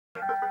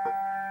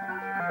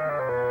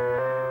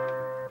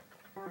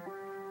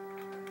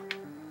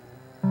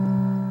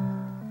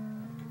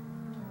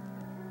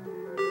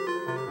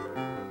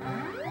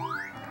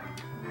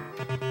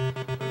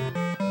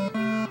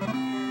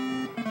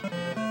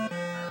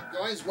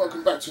guys,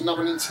 welcome back to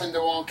another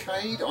Nintendo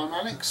Arcade. I'm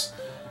Alex,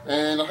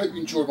 and I hope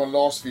you enjoyed my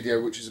last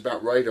video, which is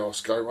about Radar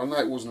Scope. I know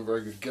it wasn't a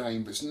very good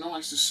game, but it's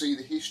nice to see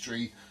the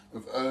history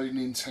of early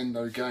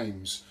Nintendo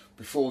games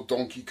before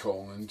Donkey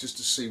Kong, and just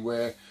to see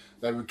where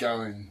they were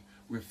going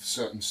with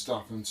certain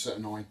stuff and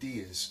certain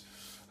ideas.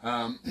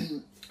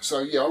 So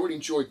yeah, I really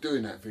enjoyed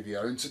doing that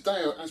video, and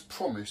today, as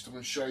promised, I'm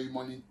going to show you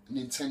my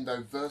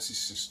Nintendo Versus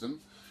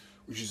system,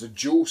 which is a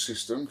dual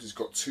system because it's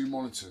got two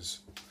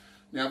monitors.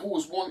 Now, I've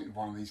always wanted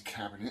one of these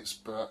cabinets,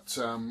 but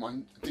I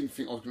didn't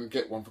think I was going to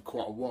get one for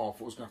quite a while. I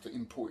thought I was going to have to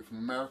import it from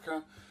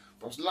America.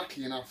 But I was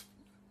lucky enough,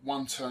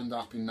 one turned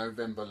up in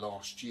November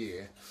last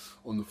year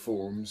on the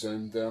forums,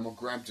 and I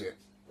grabbed it.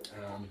 It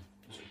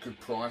was at a good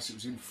price. It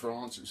was in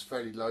France. It was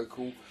fairly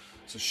local,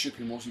 so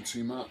shipping wasn't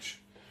too much.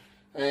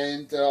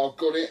 And I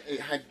got it. It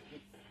had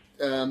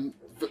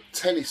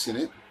tennis in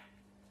it,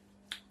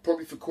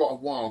 probably for quite a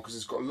while, because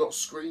it's got a lot of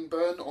screen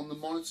burn on the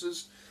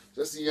monitors.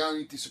 That's the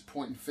only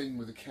disappointing thing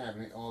with the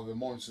cabinet, the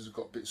monitors have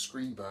got a bit of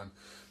screen burn.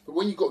 But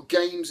when you've got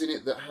games in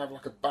it that have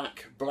like a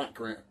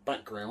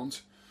background,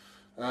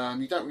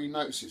 you don't really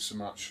notice it so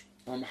much.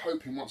 I'm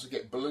hoping once I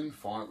get Balloon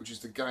Fight, which is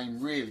the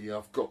game really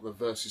I've got the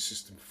Versus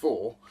system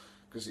for,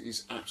 because it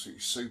is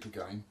absolutely super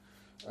game,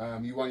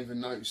 you won't even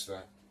notice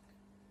that.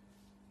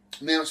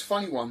 Now it's a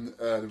funny one,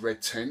 the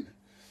Red Tent,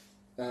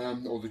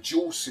 or the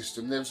dual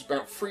system. There's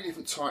about 3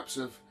 different types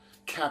of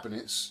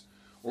cabinets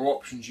or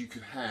options you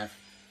could have.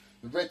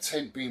 The Red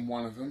Tent being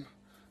one of them.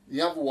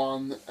 The other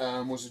one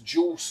was a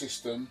dual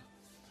system,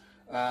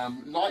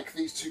 like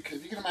these two.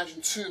 If you can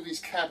imagine 2 of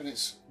these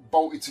cabinets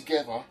bolted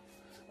together,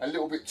 a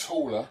little bit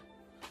taller,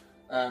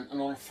 and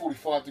on a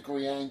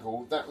 45-degree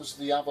angle. That was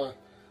the other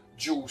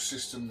dual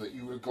system that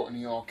you would have got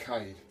in the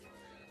arcade.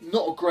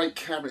 Not a great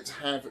cabinet to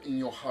have in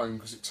your home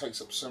because it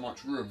takes up so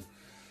much room,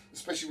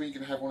 especially when you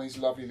can have one of these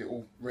lovely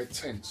little Red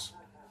Tents.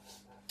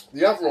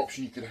 The other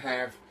option you could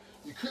have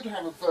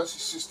a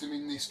Versus system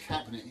in this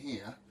cabinet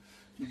here.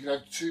 You could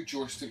have 2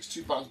 joysticks,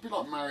 2 buttons, a bit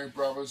like Mario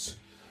Brothers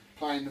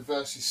playing the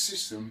Versus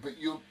system, but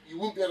you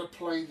wouldn't be able to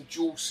play the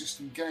dual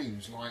system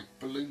games like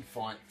Balloon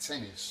Fight,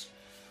 Tennis.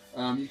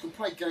 You can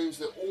play games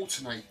that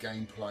alternate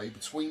gameplay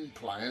between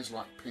players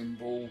like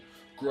Pinball,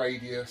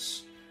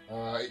 Gradius,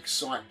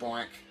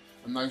 Excitebike,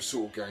 and those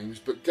sort of games,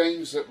 but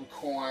games that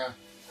require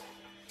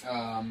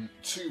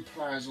 2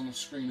 players on the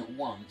screen at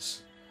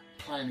once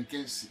playing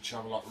against each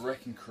other like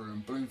Wrecking Crew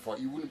and Balloon Fight,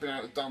 you wouldn't be able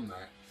to have done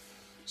that.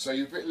 So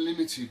you're a bit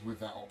limited with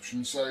that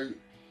option. So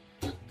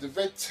the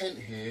Red Tent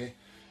here,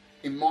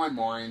 in my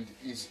mind,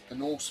 is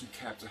an awesome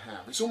cab to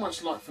have. It's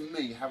almost like, for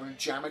me, having a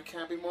jammer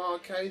cab in my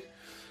arcade.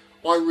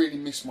 I really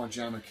miss my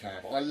jammer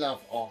cab. I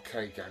love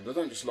arcade games. I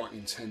don't just like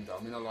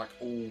Nintendo. I mean, I like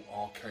all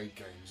arcade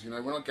games. You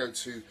know, when I go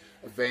to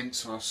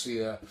events and I see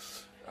an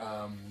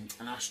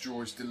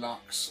Asteroids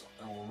Deluxe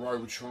or a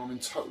Robotron, I'm in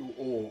total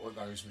awe of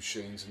those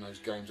machines and those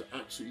games. I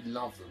absolutely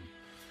love them.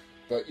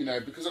 But, you know,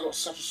 because I've got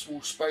such a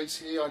small space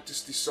here, I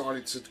just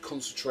decided to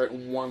concentrate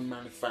on one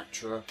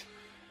manufacturer,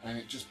 and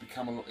it just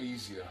become a lot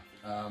easier.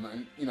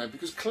 And, you know,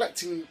 because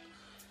collecting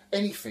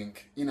anything,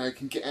 you know,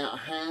 can get out of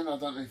hand. I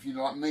don't know if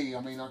you're like me. I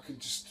mean, I can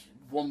just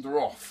wander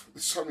off.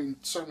 There's so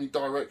many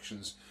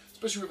directions,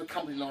 especially with a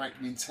company like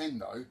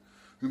Nintendo,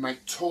 who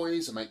make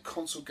toys, and make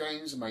console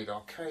games, and made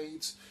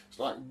arcades. It's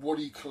like, what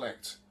do you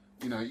collect?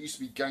 You know, it used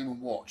to be Game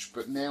 & Watch,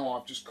 but now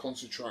I've just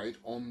concentrated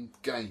on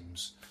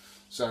games.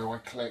 So I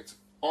collect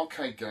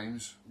arcade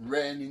games,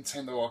 rare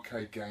Nintendo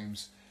arcade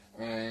games,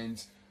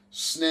 and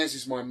SNES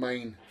is my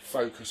main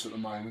focus at the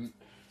moment,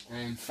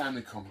 and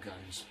Famicom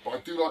games. But I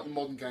do like the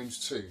modern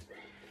games too.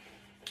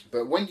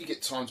 But when you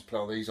get time to play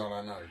all these, I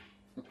don't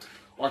know.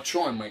 I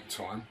try and make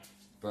time,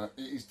 but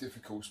it is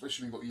difficult,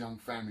 especially when you've got a young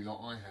family like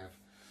I have.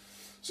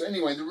 So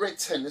anyway, the Red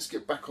Tent, let's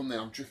get back on there.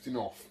 I'm drifting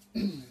off.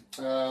 When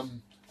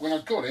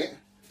I got it,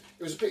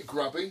 it was a bit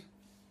grubby.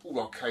 All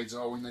arcades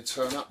are when they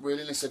turn up,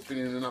 really, unless they've been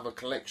in another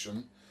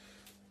collection.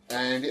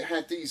 And it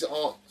had these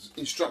art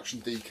instruction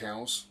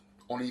decals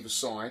on either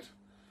side.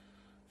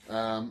 They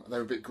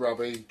were a bit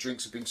grubby,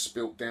 drinks had been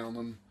spilt down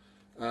them.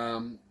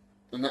 And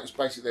that was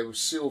basically, they were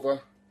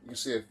silver. You can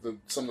see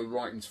some of the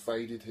writing's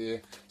faded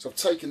here. So I've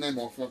taken them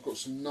off, and I've got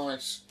some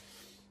nice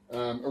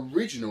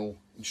original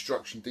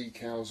instruction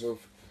decals of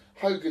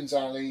Hogan's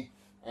Alley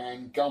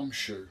and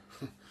Gumshoe.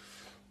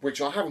 Which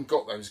I haven't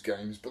got those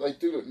games, but they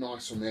do look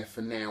nice on there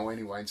for now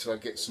anyway, until I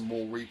get some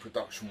more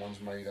reproduction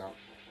ones made up.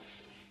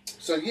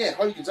 So yeah,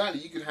 Hogan's Alley,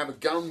 you could have a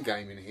gun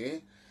game in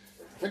here.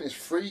 I think it's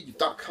free,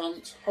 Duck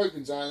Hunt,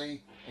 Hogan's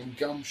Alley and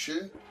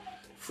Gumshoe.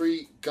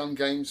 3 gun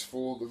games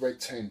for the Red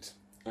Tent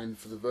and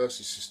for the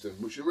Versus system,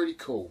 which are really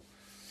cool.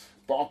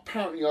 But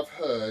apparently I've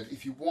heard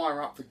if you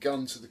wire up the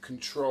gun to the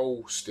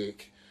control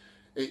stick,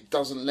 it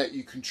doesn't let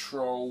you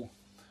control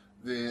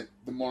the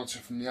monitor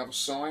from the other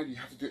side. You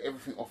have to do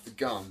everything off the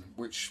gun,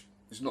 which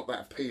is not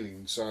that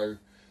appealing. So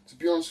to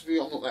be honest with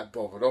you, I'm not that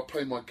bothered. I'll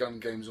play my gun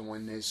games on my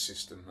NES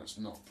system, that's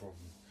not a problem.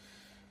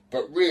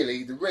 But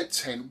really, the Red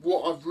Tent,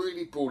 what I've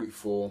really bought it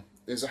for,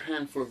 there's a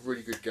handful of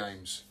really good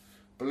games.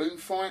 Balloon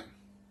Fight,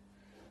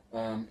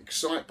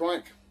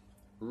 Excitebike,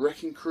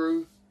 Wrecking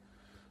Crew,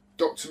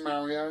 Dr.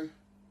 Mario,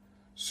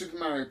 Super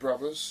Mario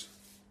Brothers.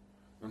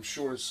 I'm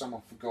sure there's some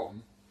I've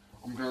forgotten.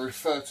 I'm going to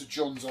refer to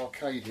John's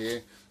Arcade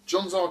here.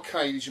 John's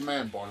Arcade is your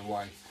man, by the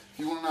way. If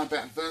you want to know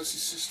about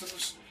versus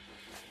systems,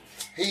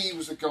 he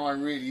was the guy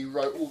really who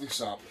wrote all this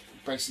up.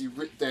 Basically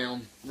wrote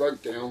down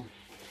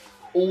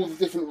all the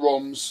different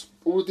ROMs,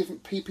 all the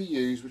different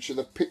PPUs, which are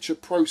the picture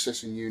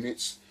processing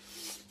units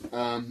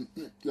that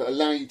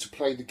allow you to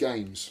play the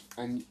games.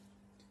 And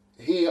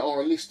here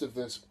are a list of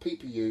the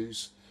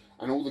PPUs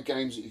and all the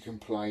games that you can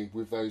play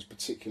with those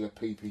particular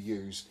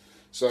PPUs.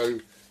 So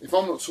if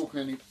I'm not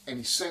talking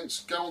any sense,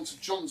 go on to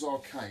John's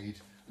Arcade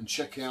and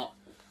check out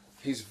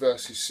his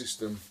versus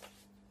system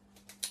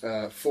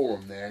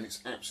forum there, and it's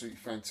absolutely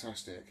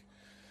fantastic.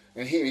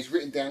 And here he's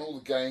written down all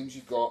the games.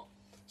 You've got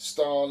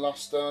Star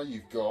Luster,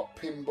 you've got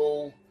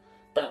Pinball,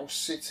 Battle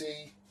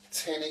City,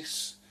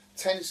 Tennis.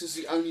 Tennis is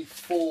the only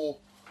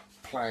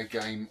 4-player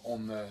game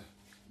on the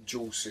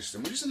dual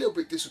system, which is a little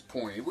bit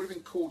disappointing. It would have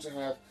been cool to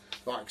have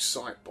like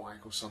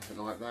Excitebike or something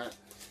like that.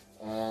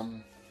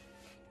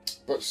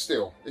 But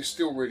still, it's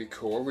still really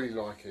cool. I really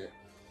like it.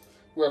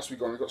 What else we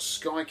got? We've got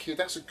Sky Kid.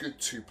 That's a good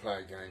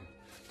 2-player game.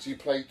 So you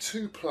play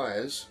 2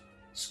 players,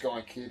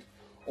 Sky Kid,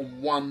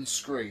 on one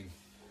screen.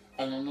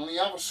 And on the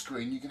other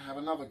screen you can have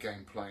another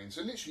game playing.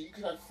 So literally you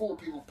could have 4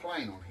 people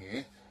playing on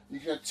here. You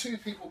could have 2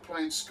 people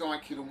playing Sky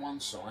Kid on one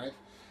side,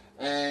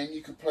 and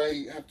you could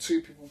have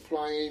 2 people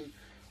playing,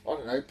 I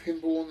don't know,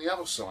 pinball on the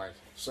other side.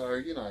 So,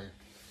 you know,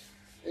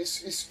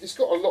 it's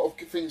got a lot of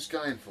good things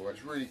going for it.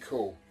 It's really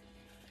cool.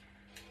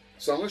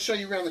 So I'm going to show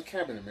you around the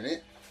cab in a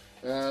minute.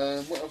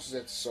 What else is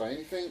there to say?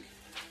 Anything?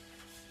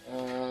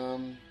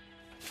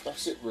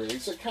 That's it really.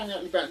 So it came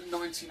out in about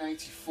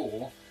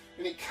 1984,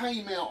 and it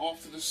came out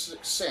after the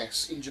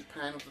success in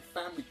Japan of the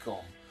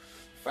Famicom.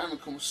 The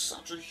Famicom was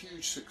such a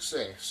huge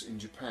success in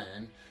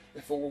Japan,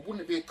 therefore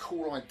wouldn't it be a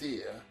cool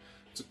idea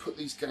to put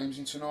these games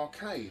into an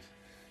arcade?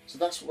 So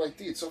that's what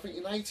they did. So I think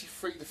in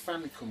 83 the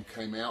Famicom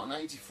came out, and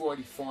 84,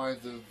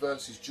 85 the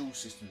Versus dual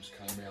systems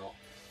came out.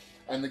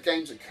 And the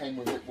games that came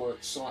with it were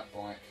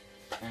Excitebike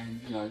and,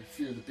 you know, a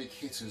few of the big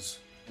hitters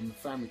on the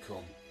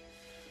Famicom.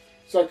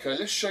 So okay,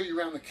 let's show you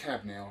around the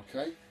cab now,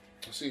 okay?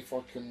 I'll see if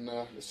I can,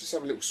 let's just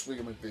have a little swig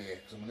of my beer,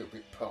 because I'm a little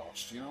bit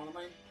parched, you know what I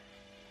mean?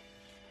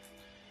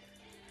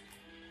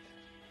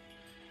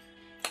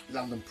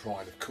 London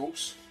Pride, of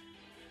course,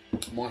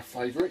 my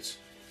favourite.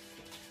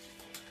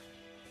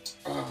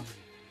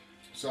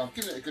 So I've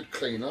given it a good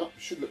clean up.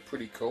 It should look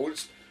pretty cool.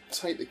 Let's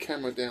take the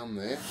camera down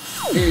there.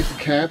 Here's the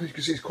cab. You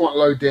can see it's quite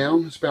low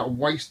down. It's about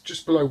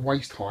just below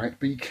waist height,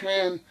 but you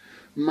can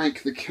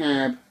make the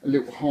cab a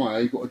little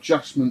higher. You've got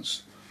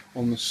adjustments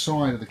on the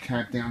side of the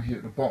cab down here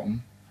at the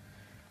bottom.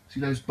 See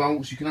those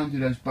bolts? You can undo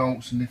those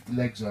bolts and lift the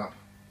legs up.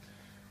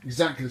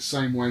 Exactly the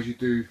same way as you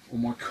do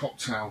on my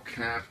cocktail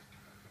cab,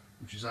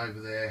 which is over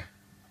there,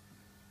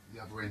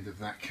 the other end of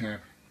that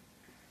cab.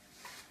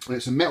 And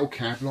it's a metal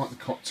cab like the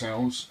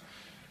cocktails,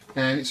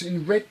 and it's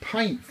in red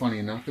paint, funny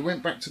enough. They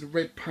went back to the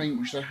red paint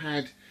which they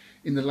had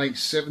in the late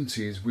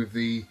 70s with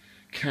the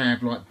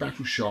cab like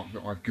Battle Shock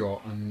that I've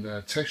got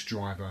and Test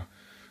Driver.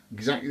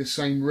 Exactly the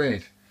same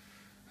red,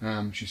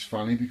 which is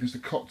funny because the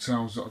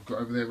cocktails that I've got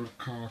over there were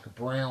kind of like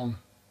a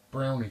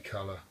browny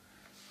colour.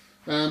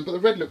 But the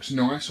red looks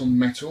nice on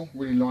metal,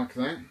 really like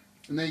that.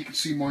 And there you can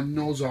see my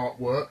Noz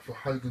artwork for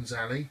Hogan's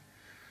Alley,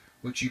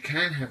 which you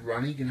can have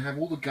running. You can have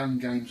all the gun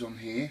games on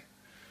here.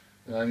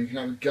 You can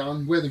have a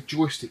gun. Where the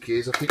joystick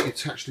is, I think you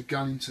attach the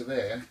gun into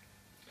there.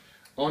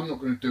 I'm not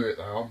going to do it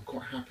though. I'm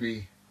quite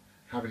happy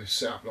having a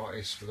setup like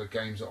this for the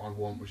games that I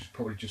want, which is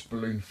probably just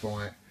Balloon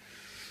Fight,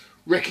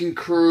 Wrecking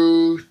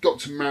Crew,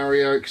 Dr.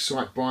 Mario,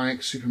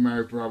 Excitebike, Super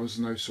Mario Brothers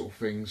and those sort of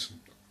things.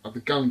 The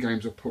gun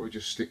games I'll probably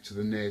just stick to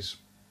the NES.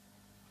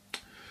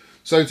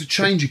 So to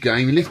change a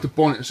game, you lift the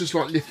bonnet. It's just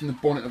like lifting the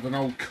bonnet of an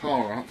old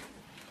car up.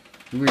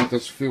 It really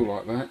does feel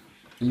like that.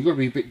 And you've got to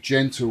be a bit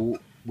gentle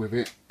with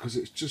it because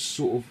it's just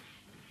sort of,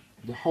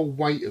 the whole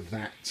weight of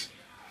that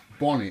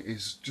bonnet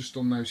is just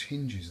on those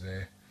hinges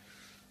there.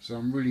 So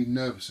I'm really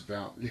nervous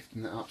about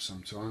lifting that up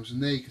sometimes.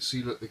 And there you can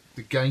see, look,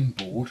 the game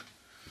board.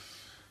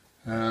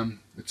 The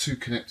 2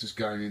 connectors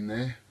going in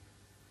there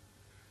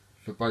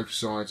for both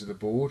sides of the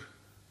board.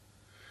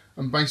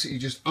 And basically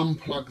just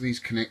unplug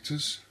these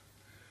connectors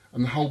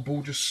and the whole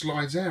board just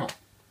slides out.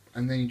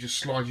 And then you just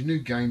slide your new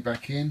game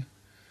back in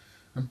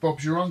and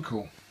Bob's your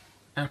uncle.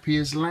 Happy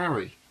as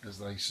Larry, as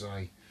they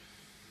say.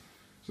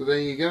 So there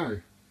you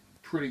go.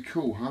 Pretty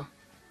cool, huh?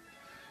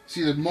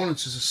 See, the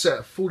monitors are set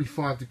at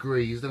 45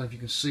 degrees. I don't know if you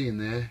can see in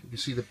there. You can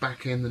see the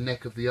back end, the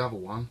neck of the other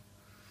one.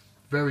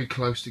 Very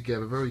close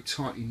together, very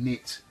tightly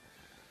knit.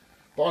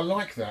 But I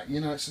like that.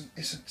 You know, it's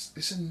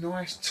a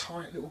nice,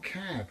 tight little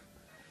cab,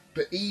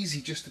 but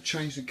easy just to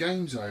change the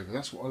games over.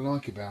 That's what I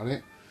like about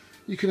it.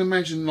 You can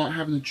imagine like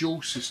having a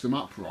dual system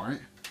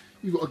upright.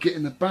 You've got to get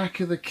in the back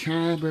of the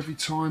cab every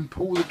time,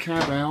 pull the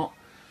cab out.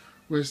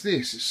 Whereas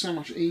this, it's so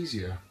much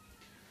easier.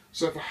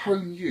 So for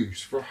home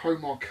use, for a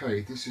home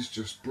arcade, this is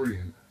just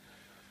brilliant.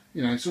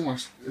 You know, it's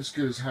almost as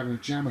good as having a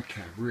jammer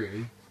cab,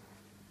 really.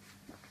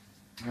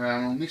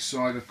 On this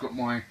side I've got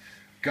my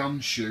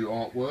gumshoe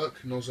artwork,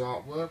 Noz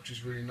artwork, which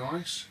is really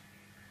nice.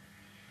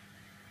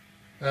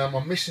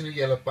 I'm missing a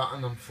yellow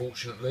button,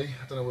 unfortunately.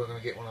 I don't know where we're going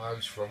to get one of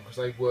those from, because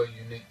they were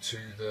unique to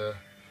the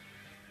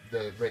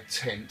red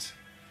tent.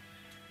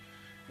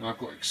 And I've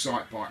got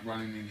Excitebike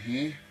running in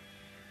here.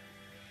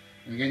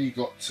 And again, you've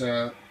got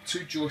 2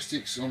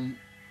 joysticks on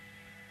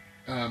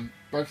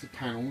both the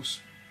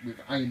panels with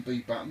A and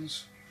B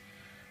buttons.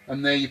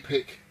 And there you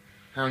pick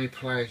how many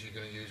players you're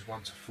going to use,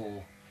 1 to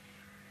 4.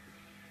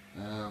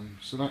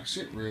 So that's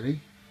it really.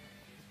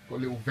 Got a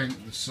little vent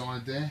to the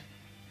side there.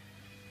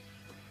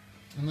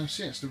 And that's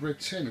it, it's the red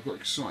 10. I've got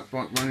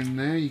Excitebike running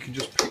there. You can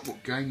just pick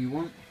what game you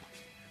want.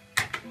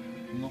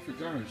 And off it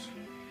goes.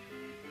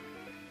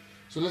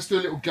 So let's do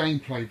a little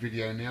gameplay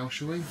video now,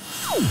 shall we?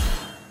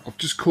 I've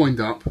just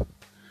coined up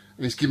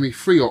and it's given me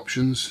 3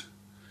 options.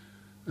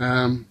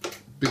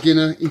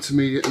 Beginner,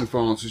 intermediate and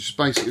advanced, which is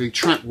basically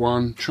track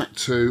 1, track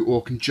 2,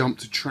 or I can jump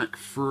to track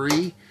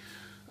 3,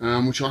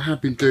 which I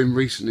have been doing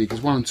recently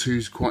because 1 and 2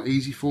 is quite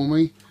easy for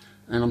me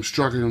and I'm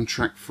struggling on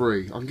track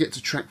 3. I can get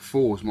to track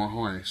 4 as my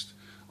highest.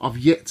 I've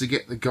yet to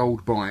get the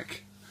gold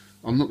bike.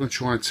 I'm not going to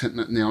try and attempt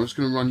that now. I'm just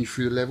going to run you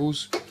through the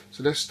levels.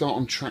 So let's start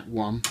on track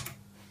 1.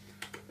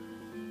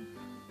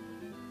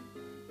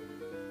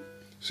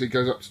 So it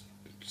goes up to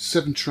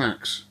 7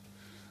 tracks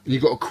and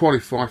you've got to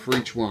qualify for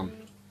each one.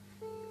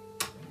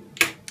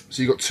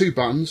 So you've got 2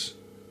 buttons.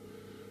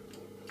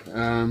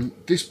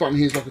 This button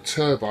here is like a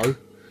turbo,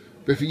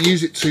 but if you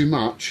use it too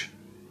much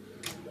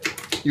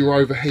you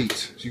overheat.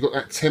 So you've got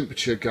that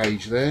temperature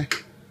gauge there.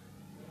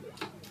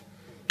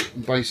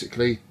 And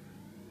basically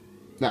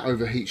that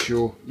overheats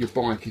your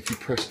bike if you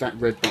press that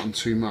red button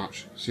too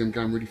much. See, I'm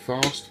going really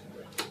fast.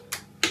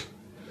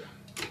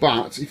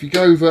 But if you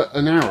go over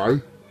an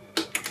arrow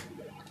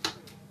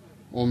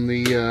on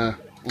the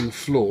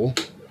floor,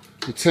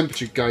 the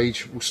temperature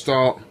gauge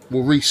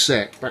will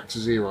reset back to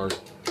 0.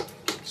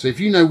 So if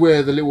you know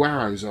where the little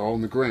arrows are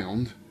on the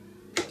ground,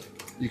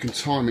 you can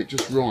time it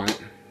just right.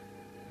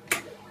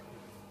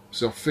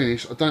 So I've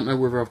finished. I don't know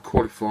whether I've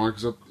qualified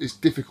because it's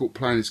difficult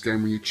playing this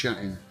game when you're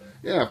chatting.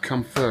 Yeah, I've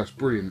come first,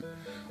 brilliant.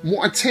 And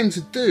what I tend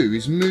to do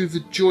is move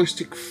the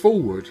joystick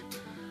forward.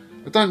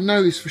 I don't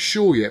know this for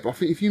sure yet, but I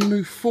think if you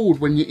move forward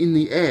when you're in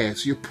the air,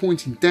 so you're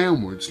pointing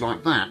downwards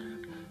like that,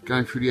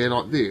 going through the air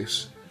like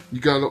this, you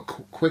go a lot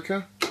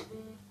quicker.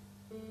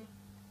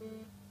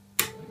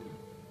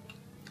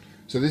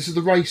 So this is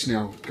the race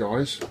now,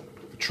 guys,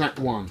 for track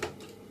 1.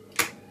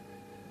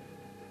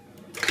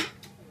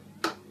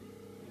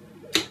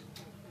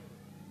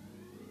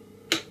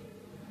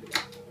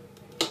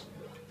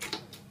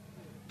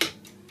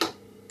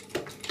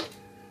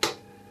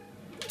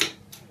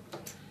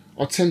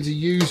 I tend to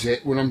use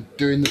it when I'm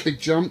doing the big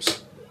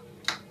jumps.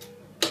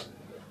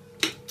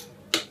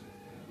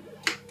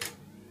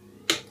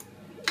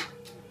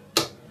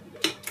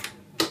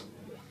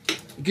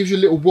 It gives you a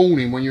little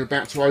warning when you're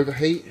about to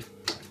overheat.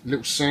 A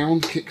little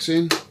sound kicks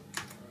in,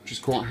 which is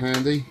quite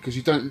handy because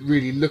you don't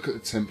really look at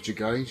the temperature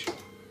gauge.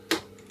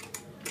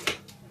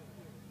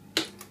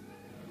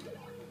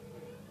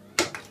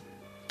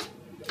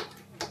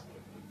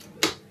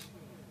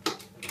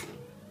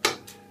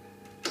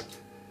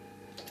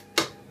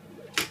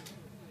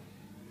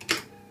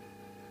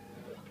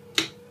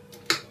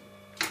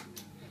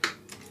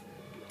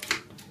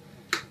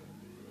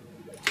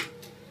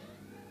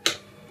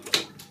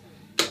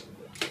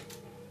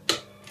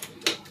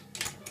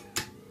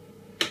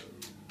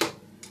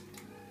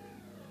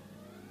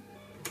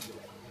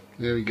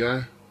 There we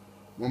go,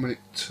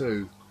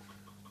 1:02.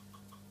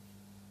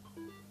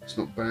 It's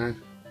not bad.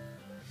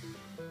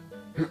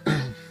 Well,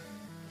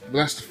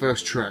 that's the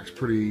first track, it's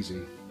pretty easy.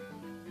 You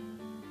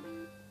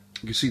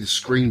can see the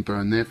screen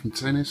burn there from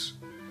tennis.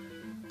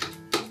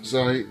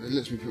 So it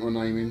lets me put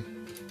my name in.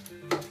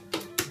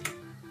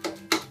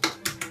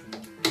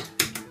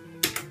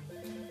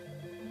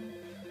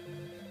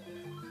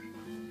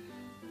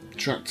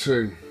 Track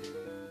 2,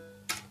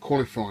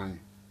 qualifying.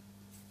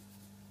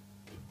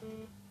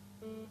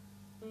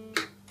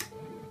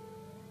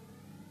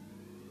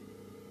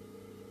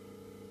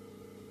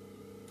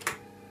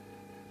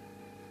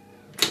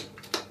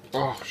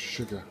 Oh,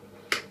 sugar.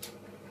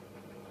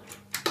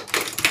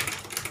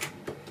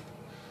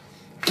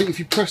 I think if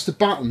you press the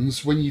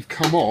buttons when you've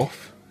come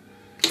off,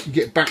 you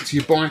get back to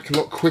your bike a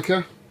lot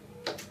quicker.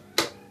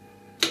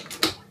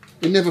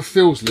 It never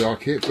feels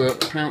like it,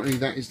 but apparently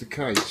that is the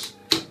case.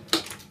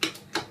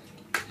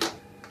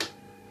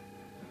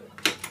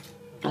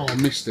 Oh, I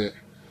missed it.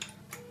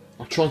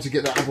 I tried to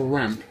get that other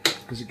ramp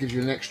because it gives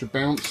you an extra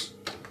bounce.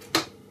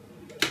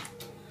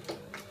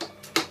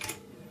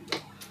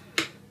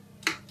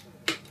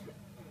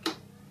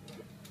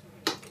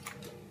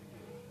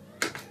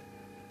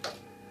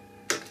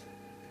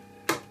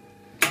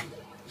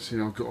 See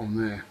how I got on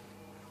there.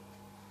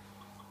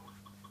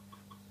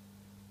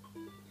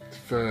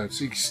 Third.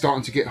 See, it's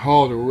starting to get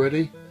harder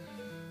already.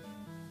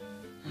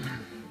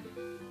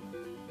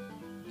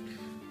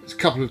 There's a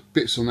couple of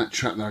bits on that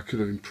track that I could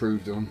have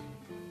improved on.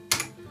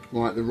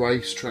 Like the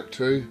race, track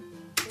 2.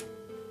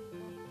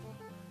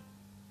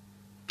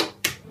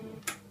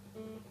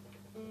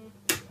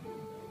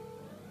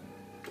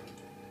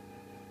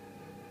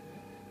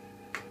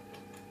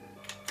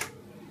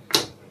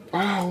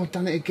 Oh, I've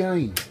done it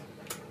again.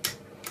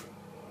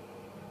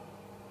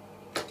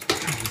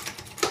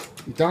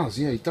 He does,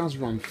 yeah, he does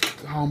run.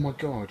 Oh my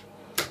god.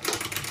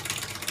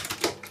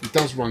 He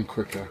does run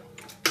quicker.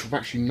 I've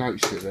actually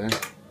noticed it there.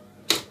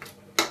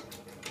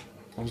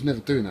 I was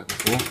never doing that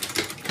before.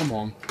 Come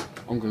on.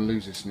 I'm going to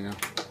lose this now.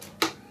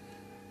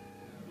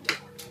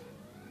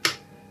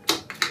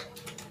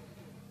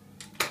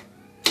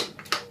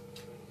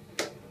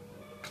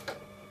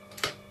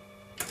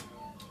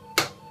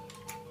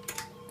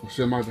 I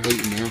see I'm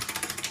overheating now.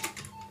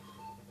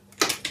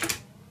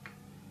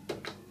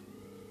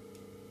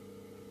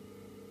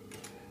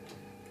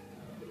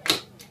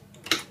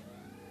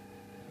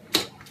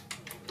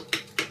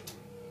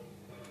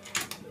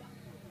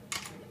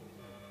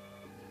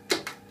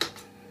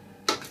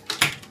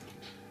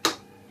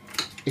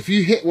 If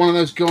you hit one of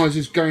those guys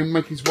who's going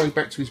making his way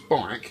back to his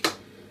bike,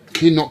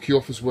 he'll knock you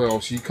off as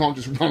well, so you can't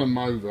just run them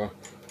over,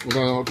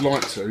 although I'd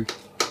like to.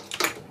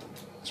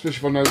 Especially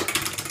if I know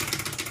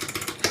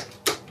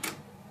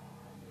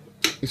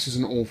this is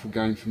an awful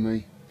game for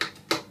me.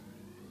 I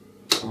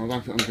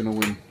don't think I'm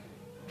going to win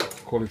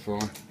qualify.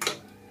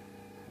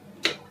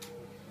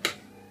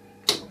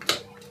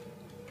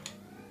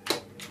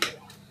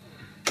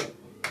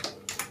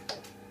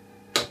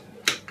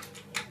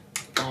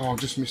 Oh, I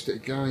just missed it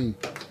again.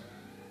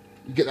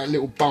 You get that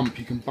little bump,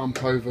 you can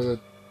bump over the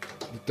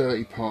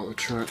dirty part of the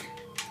track.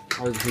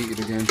 Overheated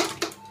again.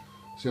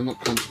 See, I'm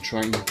not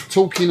concentrating.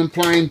 Talking and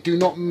playing do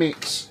not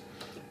mix.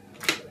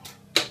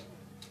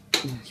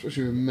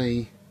 Especially with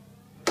me.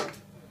 I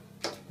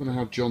don't know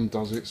how John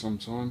does it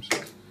sometimes.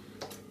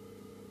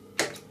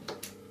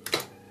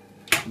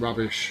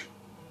 Rubbish.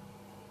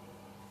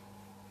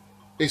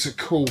 It's a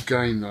cool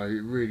game though,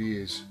 it really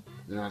is.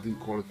 Yeah, I didn't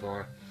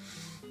qualify.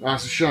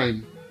 That's a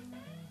shame.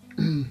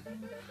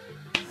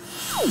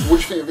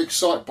 What do you think of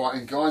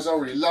Excitebike, guys? I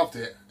really loved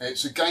it.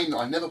 It's a game that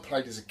I never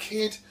played as a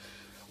kid.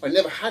 I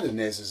never had a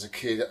NES as a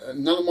kid.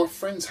 None of my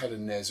friends had a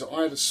NES.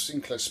 I had a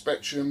Sinclair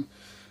Spectrum.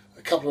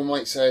 A couple of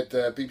mates had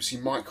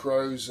BBC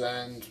Micros,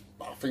 and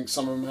I think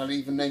some of them had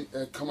even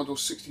Commodore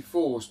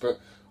 64s.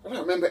 But I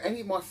don't remember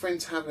any of my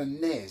friends having a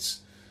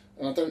NES,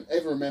 and I don't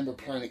ever remember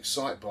playing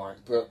Excitebike.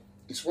 But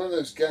it's one of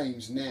those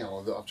games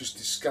now that I've just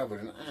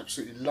discovered and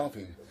absolutely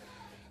loving.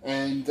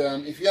 And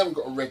if you haven't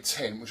got a red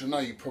tent, which I know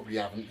you probably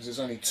haven't because there's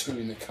only 2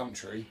 in the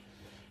country,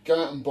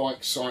 go out and buy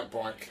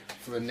Excitebike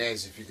for the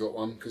NES if you've got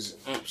one, because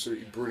it's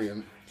absolutely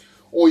brilliant.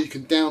 Or you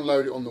can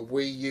download it on the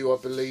Wii U, I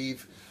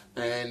believe,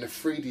 and the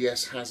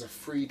 3DS has a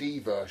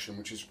 3D version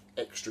which is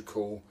extra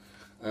cool,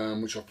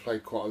 which I've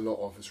played quite a lot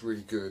of. It's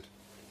really good.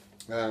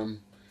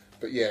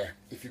 But yeah,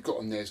 if you've got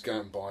a NES, go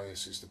and buy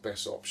this. It's the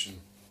best option.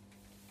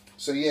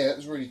 So yeah, it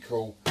was really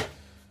cool.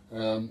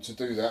 To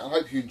do that. I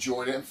hope you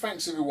enjoyed it, and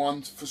thanks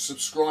everyone for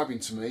subscribing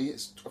to me.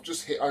 I've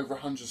just hit over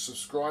 100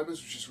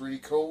 subscribers, which is really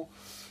cool,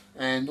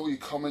 and all your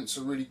comments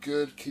are really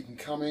good. Keep them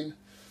coming.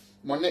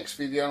 My next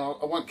video,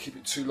 I won't keep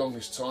it too long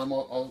this time.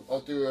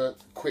 I'll do a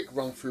quick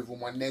run through of all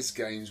my NES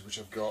games which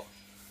I've got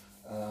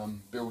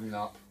building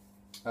up.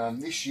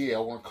 This year I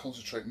want to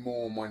concentrate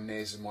more on my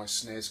NES and my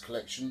SNES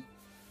collection.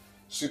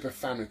 Super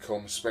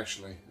Famicom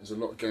especially. There's a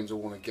lot of games I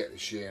want to get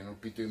this year, and I'll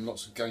be doing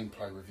lots of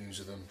gameplay reviews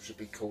of them. Should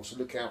be cool, so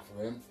look out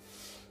for them.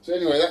 So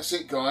anyway, that's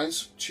it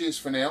guys. Cheers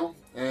for now,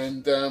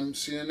 and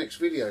see you in the next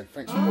video.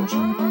 Thanks for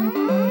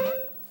watching.